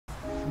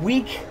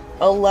Week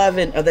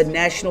 11 of the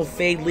National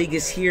Fade League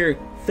is here.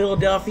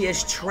 Philadelphia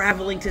is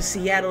traveling to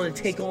Seattle to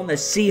take on the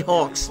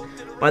Seahawks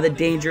by the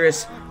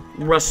dangerous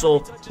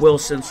Russell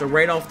Wilson. So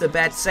right off the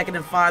bat, 2nd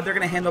and 5, they're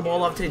going to hand the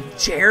ball off to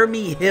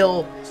Jeremy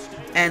Hill.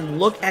 And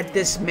look at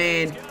this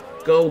man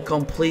go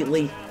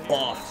completely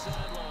off.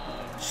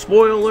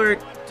 Spoiler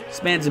alert,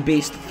 this man's a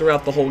beast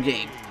throughout the whole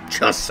game.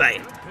 Just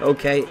saying,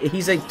 okay?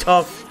 He's a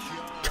tough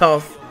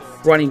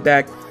running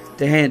back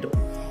to handle.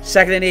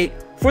 2nd and 8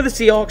 for the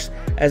Seahawks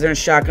as they're in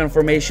shotgun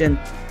formation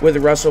with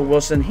Russell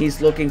Wilson.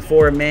 He's looking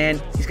for a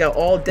man. He's got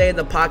all day in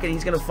the pocket.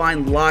 He's going to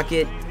find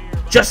Lockett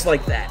just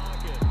like that.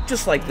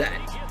 Just like that.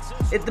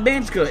 The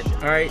man's good,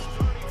 all right?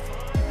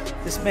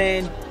 This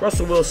man,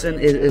 Russell Wilson,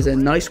 is a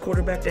nice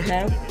quarterback to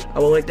have. I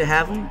would like to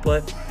have him,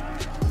 but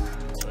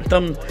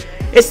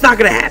it's not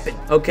going to happen,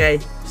 okay?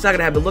 It's not going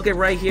to happen. Look at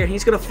right here.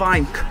 He's going to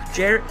find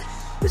Jared.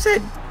 Is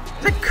that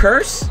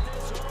Curse?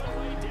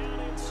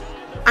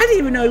 I didn't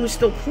even know he was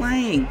still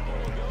playing.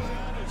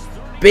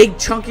 Big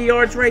chunky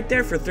yards right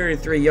there for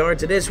 33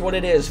 yards. It is what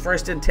it is.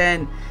 1st and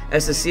 10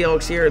 as the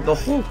Seahawks here. The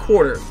whole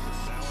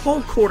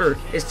quarter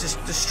is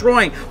just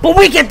destroying. But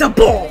we get the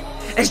ball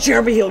as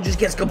Jeremy Hill just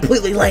gets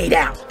completely laid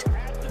out.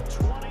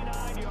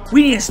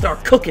 We need to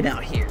start cooking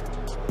out here.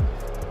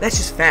 That's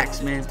just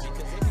facts, man.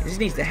 It just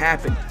needs to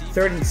happen.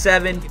 3rd and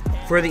 7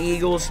 for the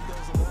Eagles.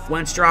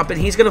 Wentz dropping.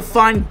 He's going to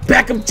find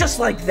Beckham just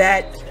like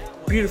that.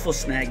 Beautiful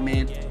snag,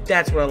 man.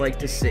 That's what I like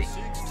to see.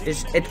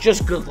 It's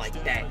just good like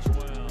that.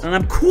 And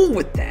I'm cool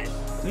with that.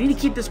 We need to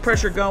keep this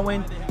pressure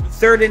going.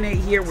 3rd and 8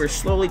 here. We're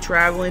slowly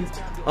traveling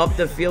up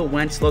the field.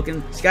 Wentz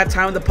looking. He's got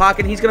time in the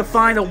pocket. He's going to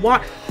find a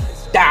what?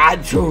 I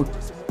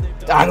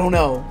don't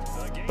know.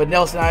 But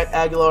Nelson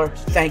Aguilar,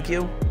 thank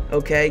you.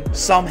 Okay.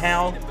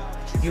 Somehow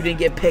you didn't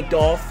get picked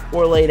off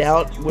or laid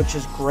out, which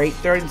is great.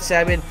 3rd and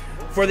 7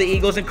 for the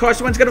Eagles. And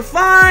Carson Wentz going to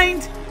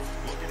find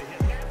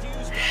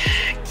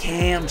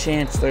Cam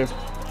Chancellor.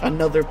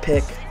 Another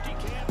pick.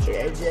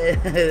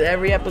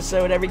 Every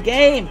episode, every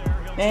game.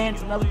 Man,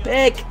 it's another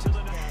pick.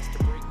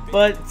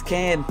 But it's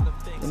Cam.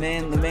 The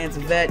man's a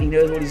vet. He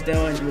knows what he's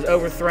doing. He was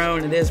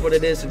overthrown. It is what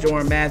it is to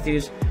Jordan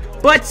Matthews.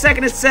 But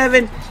 2nd and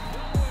 7.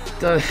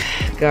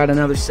 Got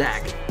another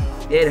sack.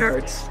 It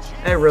hurts.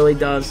 It really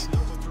does.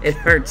 It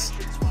hurts.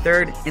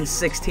 3rd and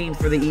 16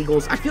 for the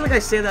Eagles. I feel like I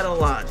say that a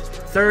lot.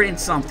 3rd and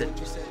something.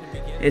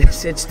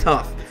 It's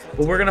tough.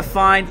 But we're going to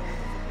find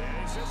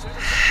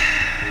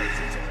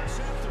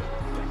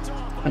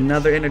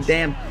another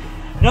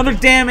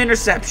damn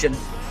interception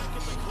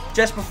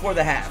just before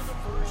the half.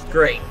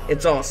 Great.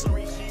 It's awesome.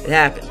 It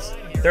happens.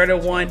 3rd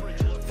and 1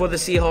 for the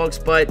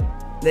Seahawks, but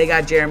they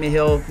got Jeremy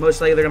Hill.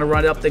 Most likely they're going to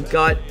run it up the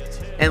gut.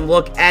 And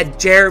look at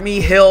Jeremy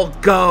Hill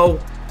go.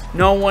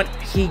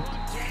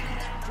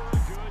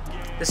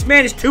 This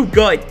man is too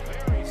good.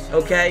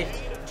 Okay?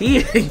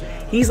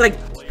 He's like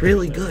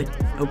really good.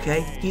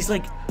 Okay? He's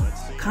like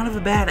kind of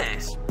a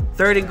badass.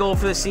 3rd and goal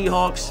for the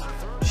Seahawks.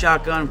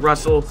 Shotgun.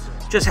 Russell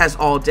just has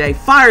all day.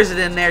 Fires it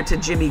in there to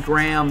Jimmy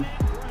Graham.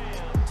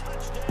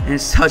 And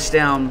it's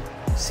touchdown,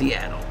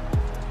 Seattle.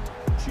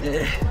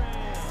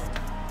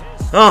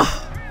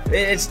 Oh,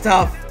 it's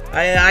tough.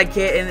 I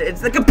can't. And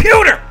it's the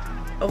computer.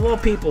 Of all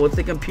people, it's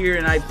the computer,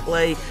 and I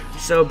play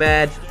so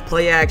bad.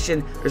 Play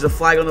action. There's a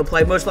flag on the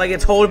play. Most likely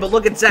it's holding, but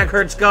look at Zach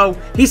Ertz go.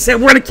 He said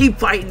we're going to keep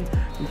fighting.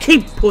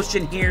 Keep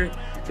pushing here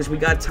because we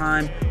got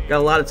time. We got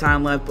a lot of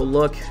time left, but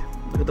look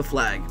at the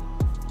flag.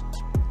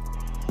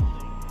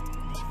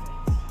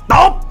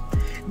 Oh!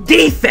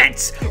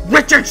 Defense!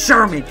 Richard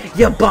Sherman,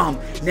 you bum.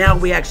 Now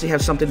we actually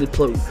have something to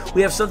prove.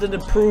 We have something to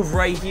prove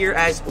right here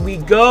as we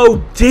go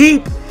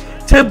deep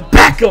to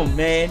Beckham,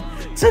 man.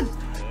 To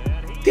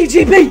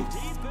DGB.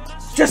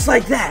 Just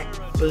like that.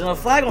 There's no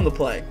flag on the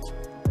play.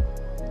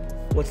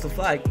 What's the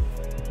flag?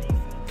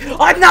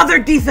 Another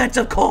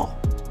defensive call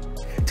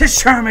to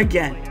Sherman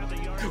again.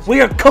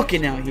 We are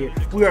cooking out here.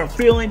 We are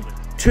feeling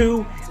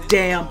too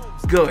damn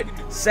good.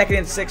 2nd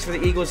and 6 for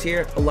the Eagles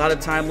here. A lot of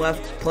time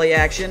left. Play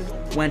action.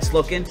 Wentz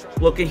looking.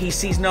 He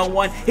sees no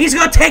one. He's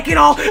going to take it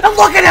all. And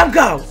look at him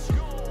go.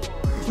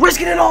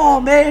 Risking it all,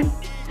 man.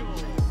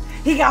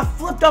 He got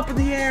flipped up in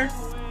the air.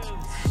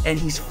 And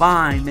he's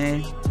fine,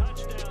 man.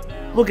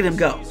 Look at him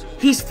go.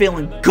 He's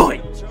feeling good.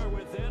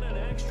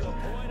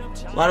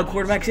 A lot of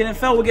quarterbacks in the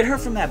NFL will get hurt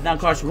from that. Now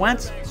Carson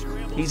Wentz,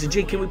 he's a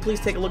G. Can we please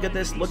take a look at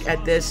this? Look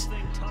at this.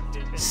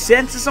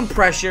 Senses some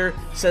pressure.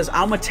 Says,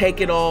 I'm going to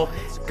take it all.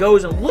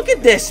 Goes and look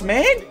at this,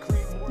 man.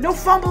 No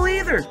fumble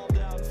either.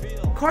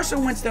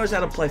 Carson Wentz knows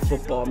how to play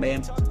football,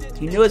 man.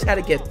 He knows how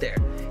to get there.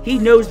 He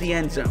knows the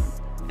end zone.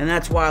 And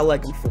that's why I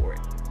like him for it.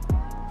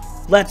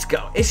 Let's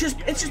go. It's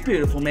just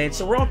beautiful, man.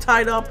 So we're all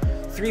tied up.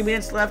 3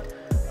 minutes left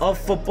of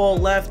football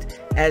left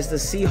as the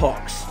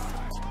Seahawks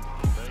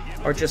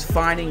are just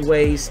finding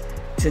ways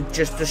to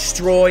just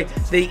destroy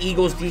the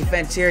Eagles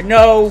defense here.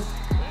 No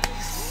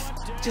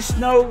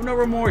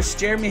remorse.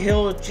 Jeremy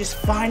Hill just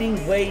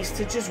finding ways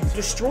to just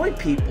destroy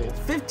people.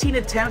 15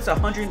 attempts,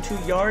 102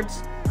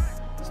 yards.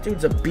 This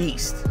dude's a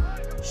beast.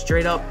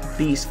 Straight up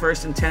beast.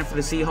 1st and 10 for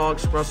the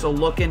Seahawks. Russell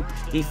looking.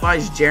 He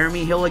finds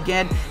Jeremy Hill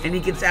again, and he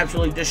gets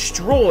absolutely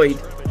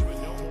destroyed.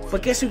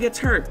 But guess who gets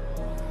hurt?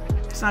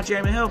 It's not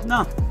Jeremy Hill.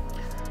 No.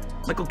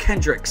 Michael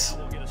Kendricks.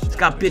 He's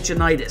got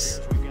bitchinitis.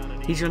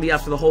 He's going to be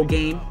out for the whole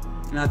game.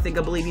 And I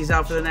believe he's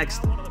out for the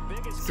next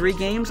 3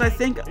 games, I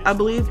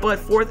believe. But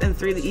 4th and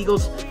 3, the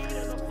Eagles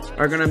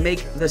are going to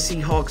make the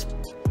Seahawks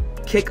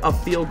kick a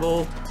field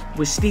goal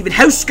with Steven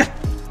Hauska.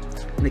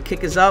 And the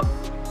kick is up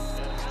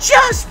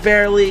just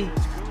barely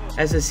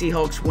as the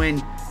Seahawks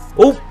win.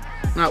 Oh,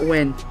 not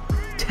win.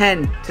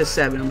 10-7. I'm just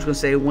going to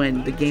say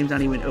win. The game's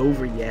not even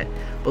over yet.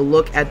 But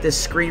look at this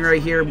screen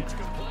right here.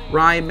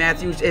 Ryan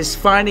Matthews is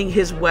finding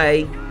his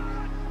way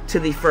to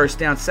the 1st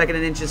down. 2nd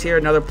and inches here.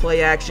 Another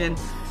play action.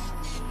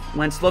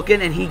 Wentz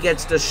looking, and he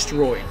gets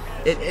destroyed.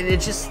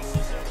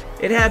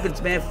 It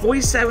happens, man.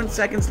 47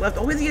 seconds left.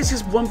 All we think is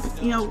just one,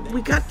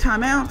 we got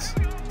timeouts.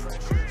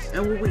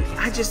 And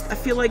I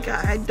feel like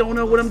I don't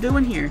know what I'm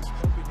doing here.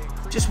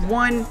 Just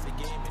one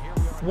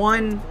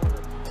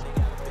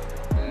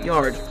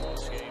yard.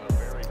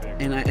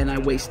 And I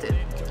waste it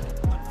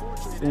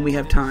when we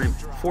have time.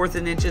 4th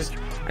and inches,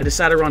 I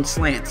decided to run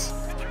slants.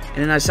 And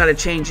then I decided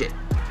to change it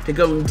to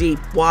go deep.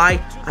 Why?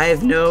 I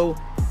have no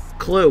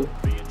clue.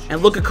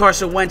 And look at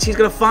Carson Wentz. He's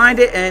going to find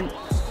it, and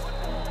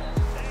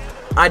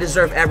I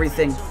deserve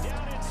everything.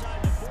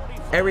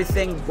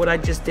 Everything what I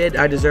just did,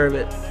 I deserve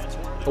it.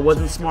 I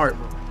wasn't smart.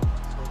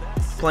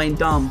 Playing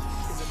dumb.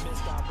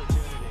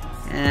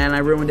 And I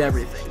ruined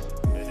everything.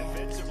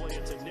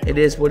 It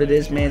is what it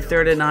is, man.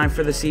 3rd and 9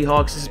 for the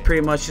Seahawks. This is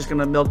pretty much just going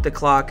to milk the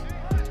clock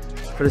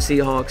for the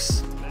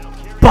Seahawks.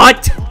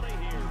 But,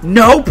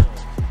 nope.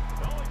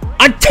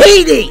 A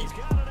TD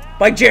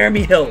by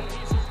Jeremy Hill.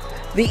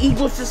 The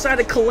Eagles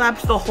decided to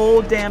collapse the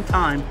whole damn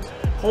time.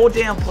 Whole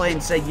damn play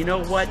and say, you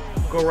know what?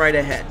 Go right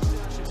ahead.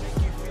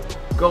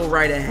 Go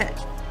right ahead.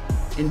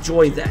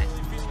 Enjoy that.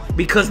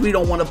 Because we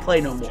don't want to play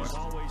no more.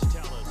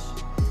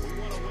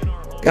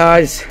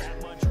 Guys,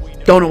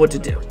 don't know what to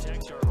do.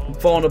 I'm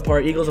falling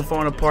apart. Eagles are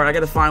falling apart. I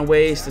got to find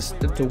ways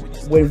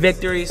to win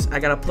victories. I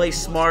got to play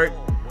smart.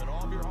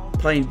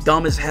 Playing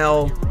dumb as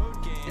hell.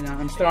 And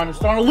I'm starting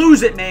to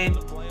lose it, man.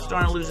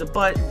 Starting to lose it,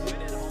 but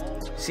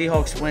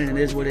Seahawks win, and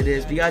it is what it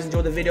is. If you guys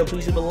enjoyed the video,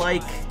 please leave a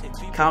like,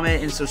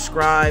 comment, and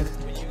subscribe.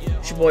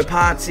 It's your boy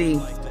Potsy.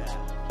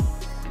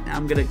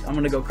 I'm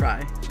gonna go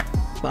cry.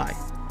 Bye.